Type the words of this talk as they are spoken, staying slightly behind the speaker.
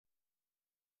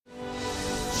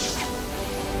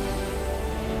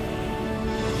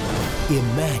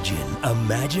Imagine a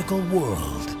magical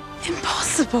world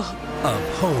Impossible.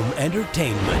 of home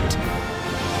entertainment.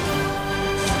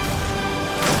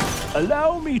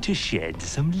 Allow me to shed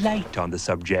some light on the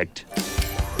subject.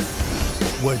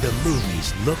 Where the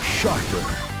movies look sharper,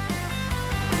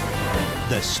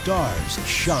 the stars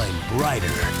shine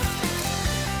brighter,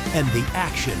 and the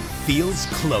action feels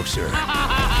closer.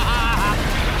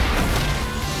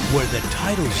 Where the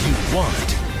titles you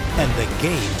want and the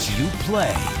games you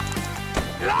play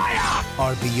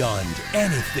are beyond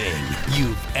anything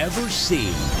you've ever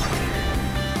seen.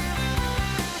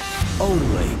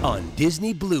 Only on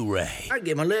Disney Blu-ray. I'd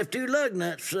give my left two lug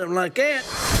nuts, something like that.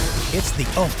 It's the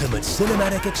ultimate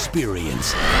cinematic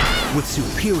experience with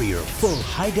superior full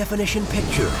high-definition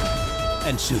picture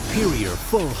and superior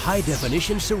full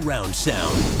high-definition surround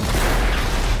sound.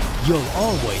 You'll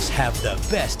always have the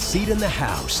best seat in the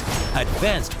house.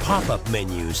 Advanced pop-up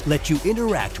menus let you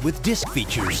interact with disc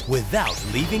features without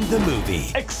leaving the movie.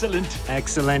 Excellent.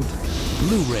 Excellent.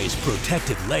 Blu-ray's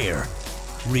protective layer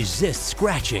resists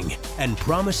scratching and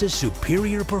promises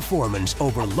superior performance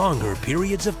over longer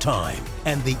periods of time.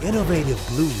 And the innovative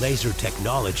blue laser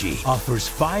technology offers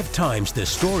 5 times the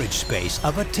storage space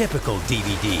of a typical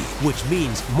DVD, which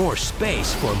means more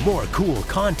space for more cool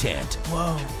content.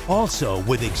 Whoa. Also,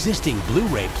 with existing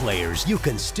Blu-ray players, you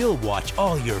can still watch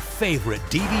all your favorite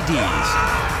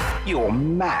DVDs. You're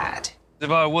mad.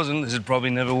 If I wasn't, this would probably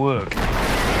never work.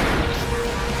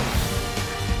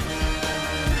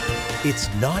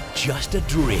 It's not just a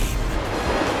dream.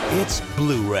 It's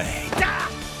Blu-ray.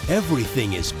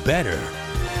 Everything is better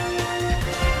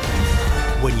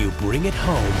when you bring it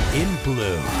home in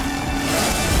blue.